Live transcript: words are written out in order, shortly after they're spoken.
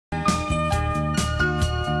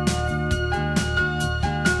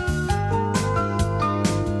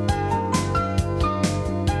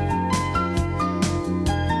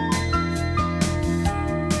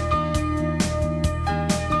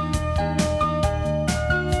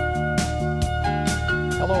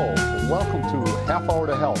Half Hour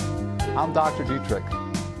to Health. I'm Dr. Dietrich.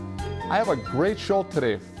 I have a great show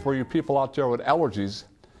today for you people out there with allergies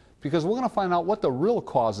because we're going to find out what the real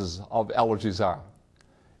causes of allergies are.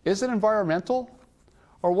 Is it environmental?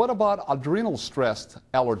 Or what about adrenal stressed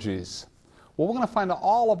allergies? Well, we're going to find out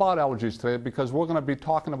all about allergies today because we're going to be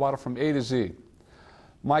talking about it from A to Z.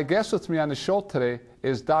 My guest with me on the show today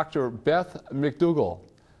is Dr. Beth McDougall.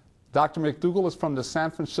 Dr. McDougall is from the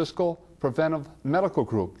San Francisco Preventive Medical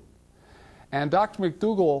Group. And Dr.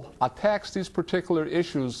 McDougall attacks these particular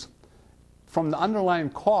issues from the underlying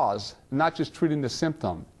cause, not just treating the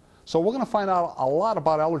symptom. So we're going to find out a lot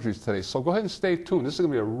about allergies today. So go ahead and stay tuned. This is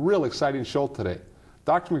going to be a real exciting show today.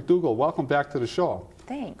 Dr. McDougall, welcome back to the show.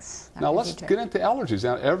 Thanks. Now let's get into allergies.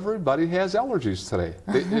 Now everybody has allergies today.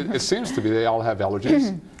 It seems to be they all have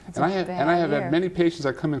allergies. and I have had many patients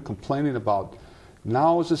that come in complaining about,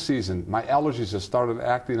 now is the season, my allergies have started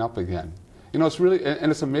acting up again. You know, it's really,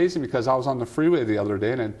 and it's amazing because I was on the freeway the other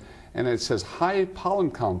day and it says high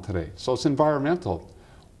pollen count today. So it's environmental.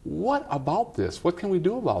 What about this? What can we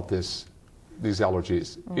do about this, these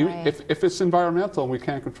allergies? Right. If it's environmental and we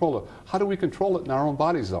can't control it, how do we control it in our own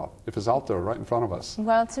bodies though, if it's out there right in front of us?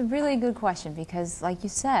 Well, it's a really good question because like you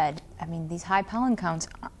said, I mean, these high pollen counts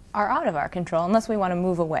are out of our control unless we want to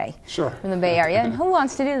move away from the Bay Area. And who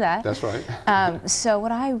wants to do that? That's right. So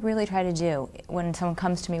what I really try to do when someone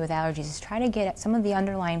comes to me with allergies is try to get at some of the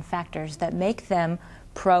underlying factors that make them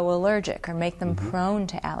pro-allergic or make them prone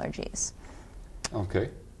to allergies. Okay.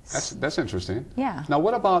 That's interesting. Yeah. Now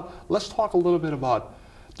what about, let's talk a little bit about,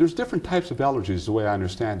 there's different types of allergies the way I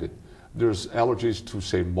understand it. There's allergies to,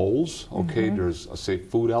 say, molds, okay, there's, say,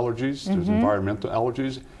 food allergies, there's environmental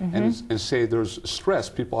allergies, and say there's stress.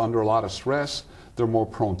 People under a lot of stress, they're more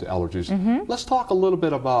prone to allergies. Let's talk a little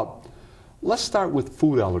bit about, let's start with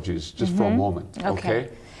food allergies just for a moment, okay?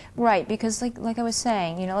 Right, because like I was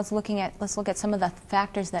saying, you know, let's look at some of the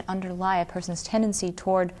factors that underlie a person's tendency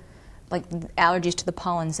toward like allergies to the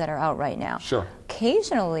pollens that are out right now. Sure.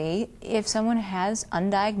 Occasionally, if someone has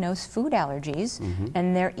undiagnosed food allergies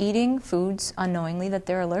and they're eating foods unknowingly that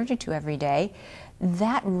they're allergic to every day,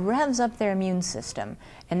 that revs up their immune system.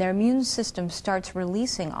 And their immune system starts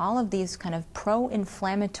releasing all of these kind of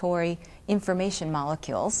pro-inflammatory information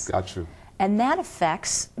molecules. Got you. And that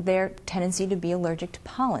affects their tendency to be allergic to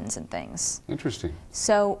pollens and things. Interesting.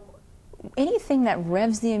 So anything that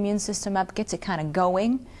revs the immune system up, gets it kind of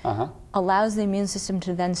going, allows the immune system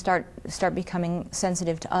to then start becoming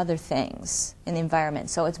sensitive to other things in the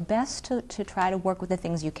environment. So it's best to try to work with the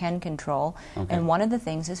things you can control, and one of the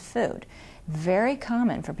things is food. Very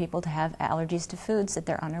common for people to have allergies to foods that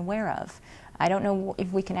they're unaware of. I don't know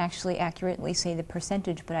if we can actually accurately say the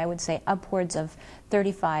percentage, but I would say upwards of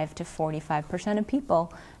 35 to 45% of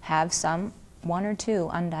people have some one or two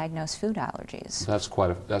undiagnosed food allergies. That's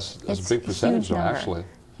quite that's a big percentage though, actually.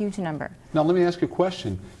 Huge number. Now let me ask you a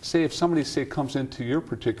question. Say if somebody comes into your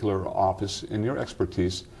particular office in your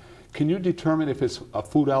expertise, can you determine if it's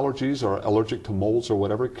food allergies or allergic to molds or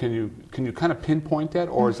whatever? Can you kind of pinpoint that,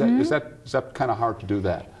 or is that kind of hard to do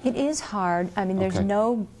that? It is hard. I mean, there's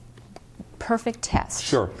no perfect test.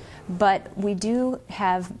 Sure. But we do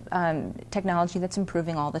have technology that's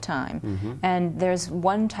improving all the time. And there's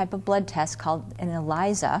one type of blood test called an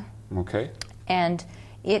ELISA. Okay. And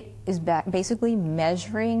it is basically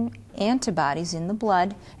measuring antibodies in the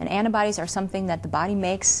blood. And antibodies are something that the body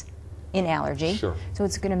makes in allergy. Sure. So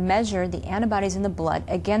it's going to measure the antibodies in the blood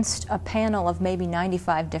against a panel of maybe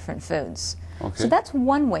 95 different foods. Okay. So that's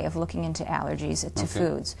one way of looking into allergies to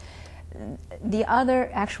foods. The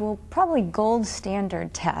other actual, probably gold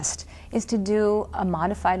standard test is to do a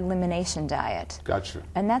modified elimination diet. Gotcha.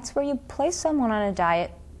 And that's where you place someone on a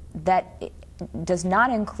diet that does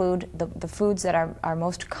not include the foods that are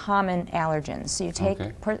most common allergens. So you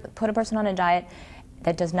take put a person on a diet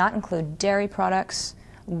that does not include dairy products,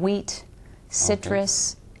 wheat,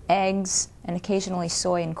 citrus, eggs, and occasionally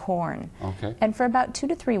soy and corn. And for about 2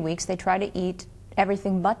 to 3 weeks, they try to eat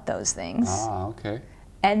everything but those things.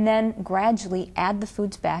 And then gradually add the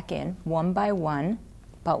foods back in, one by one,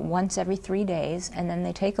 about once every 3 days, and then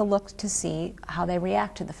they take a look to see how they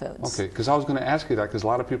react to the foods. Okay, because I was going to ask you that, because a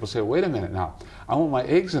lot of people say, wait a minute now, I want my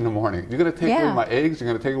eggs in the morning. You're going to take away my eggs? You're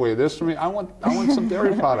going to take away this from me? I want some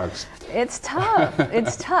dairy products. It's tough.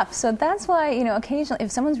 It's tough. So that's why, you know, occasionally,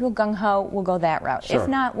 if someone's real gung-ho, we'll go that route. If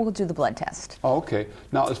not, we'll do the blood test. Oh, okay.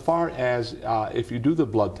 Now, as far as if you do the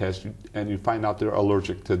blood test and you find out they're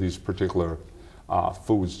allergic to these particular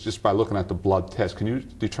foods just by looking at the blood test. Can you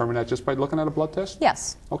determine that just by looking at a blood test?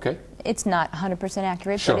 Yes. Okay. It's not 100%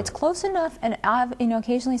 accurate, Sure. but it's close enough. And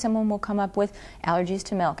occasionally someone will come up with allergies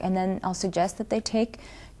to milk, and then I'll suggest that they take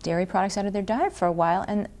dairy products out of their diet for a while,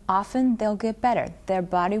 and often they'll get better. Their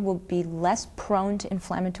body will be less prone to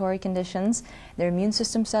inflammatory conditions, their immune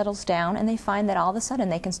system settles down, and they find that all of a sudden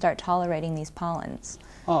they can start tolerating these pollens.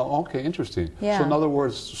 Oh, okay, interesting. Yeah. So in other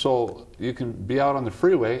words, so you can be out on the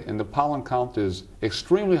freeway and the pollen count is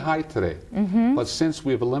extremely high today, but since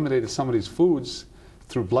we've eliminated some of these foods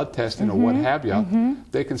through blood testing or what have you,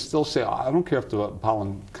 they can still say, oh, I don't care if the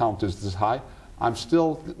pollen count is this high, I'm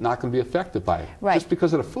still not going to be affected by it, just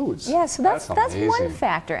because of the foods. Yeah, so that's one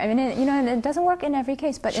factor. I mean, it doesn't work in every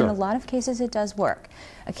case, but in a lot of cases it does work.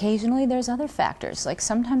 Occasionally there's other factors, like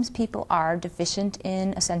sometimes people are deficient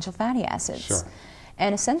in essential fatty acids. Sure.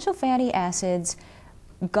 And essential fatty acids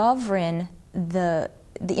govern the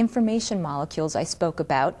information molecules I spoke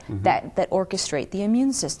about that orchestrate the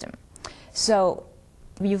immune system. So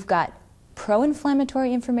you've got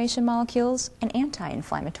pro-inflammatory information molecules and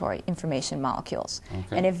anti-inflammatory information molecules.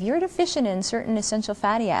 Okay. And if you're deficient in certain essential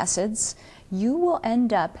fatty acids, you will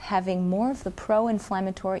end up having more of the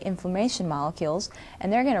pro-inflammatory inflammation molecules,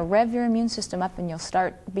 and they're going to rev your immune system up and you'll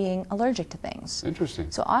start being allergic to things. Interesting.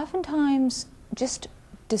 So oftentimes, just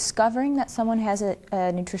discovering that someone has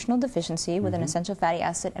a nutritional deficiency with an essential fatty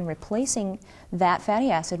acid and replacing that fatty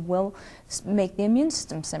acid will make the immune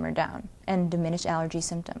system simmer down and diminish allergy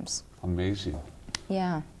symptoms. Amazing.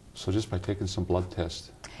 Yeah. So just by taking some blood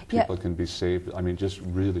tests, people can be saved. I mean, just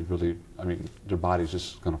really, really, I mean, their body's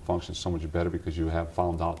just going to function so much better because you have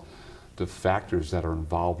found out the factors that are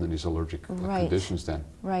involved in these allergic conditions then.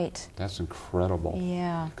 Right. That's incredible.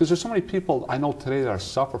 Yeah. Because there's so many people I know today that are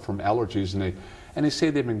suffer from allergies, and they say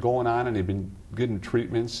they've been going on and they've been getting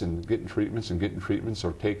treatments and getting treatments and getting treatments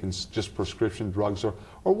or taking just prescription drugs or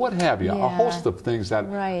what have you, a host of things that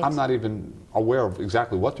I'm not even aware of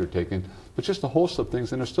exactly what they're taking, but just a host of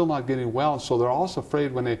things, and they're still not getting well, and so they're also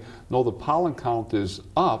afraid when they know the pollen count is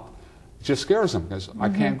up, it just scares them because I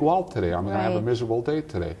can't go out today, I'm going to have a miserable day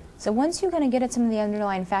today. So once you kind of get at some of the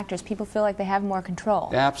underlying factors, people feel like they have more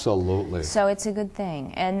control. Absolutely. So it's a good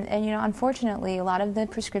thing. And you know, unfortunately, a lot of the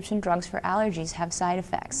prescription drugs for allergies have side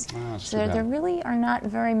effects. So there really are not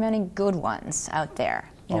very many good ones out there,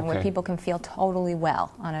 you know, where people can feel totally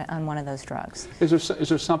well on one of those drugs. Is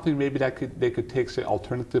there something maybe that they could take, say,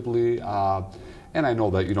 alternatively? And I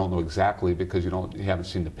know that you don't know exactly because you haven't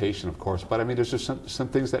seen the patient, of course, but I mean, there's just some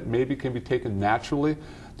things that maybe can be taken naturally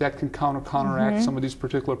that can counteract some of these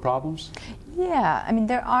particular problems? Yeah, I mean,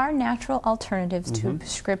 there are natural alternatives to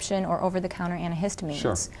prescription or over-the-counter antihistamines.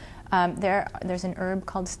 Sure. There's an herb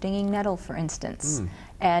called stinging nettle, for instance,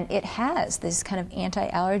 and it has this kind of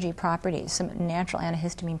anti-allergy properties, some natural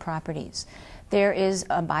antihistamine properties. There is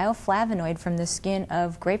a bioflavonoid from the skin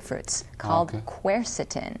of grapefruits called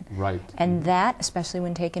quercetin. Right. And that, especially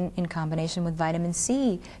when taken in combination with vitamin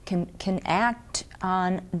C, can act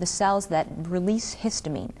on the cells that release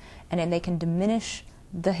histamine, and then they can diminish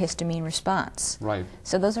the histamine response. Right.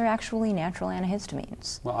 So those are actually natural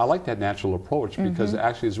antihistamines. Well, I like that natural approach because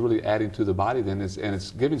actually it's really adding to the body then, and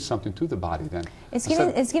it's giving something to the body then. It's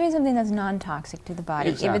giving something that's non-toxic to the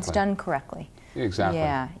body if it's done correctly. Exactly.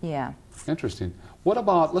 Yeah, yeah. Interesting. What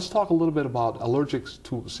about, let's talk a little bit about allergics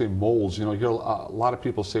to, say, molds. You know, you hear a lot of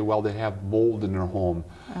people say, well, they have mold in their home.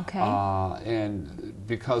 Okay. And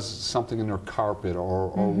because something in their carpet or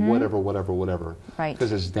whatever. Right.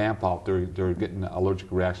 Because it's damp out, they're getting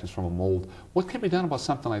allergic reactions from a mold. What can be done about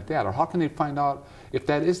something like that? Or how can they find out if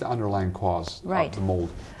that is the underlying cause of the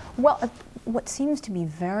mold? Well, what seems to be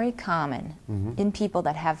very common in people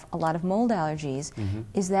that have a lot of mold allergies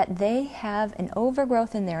is that they have an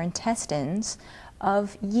overgrowth in their intestines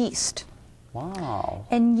of yeast. Wow.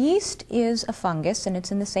 And yeast is a fungus, and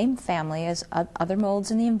it's in the same family as other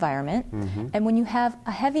molds in the environment. And when you have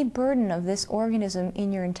a heavy burden of this organism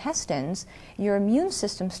in your intestines, your immune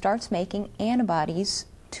system starts making antibodies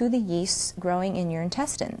to the yeasts growing in your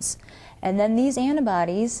intestines. And then these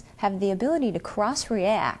antibodies have the ability to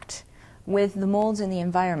cross-react with the molds in the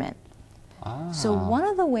environment. So one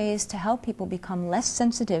of the ways to help people become less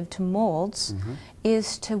sensitive to molds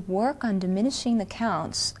is to work on diminishing the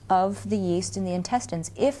counts of the yeast in the intestines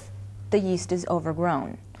if the yeast is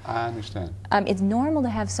overgrown. I understand. It's normal to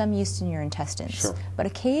have some yeast in your intestines, sure. But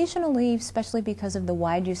occasionally, especially because of the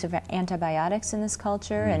wide use of antibiotics in this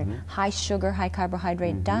culture and high sugar, high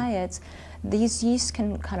carbohydrate diets, these yeasts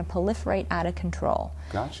can kind of proliferate out of control.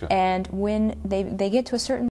 Gotcha. And when they get to a certain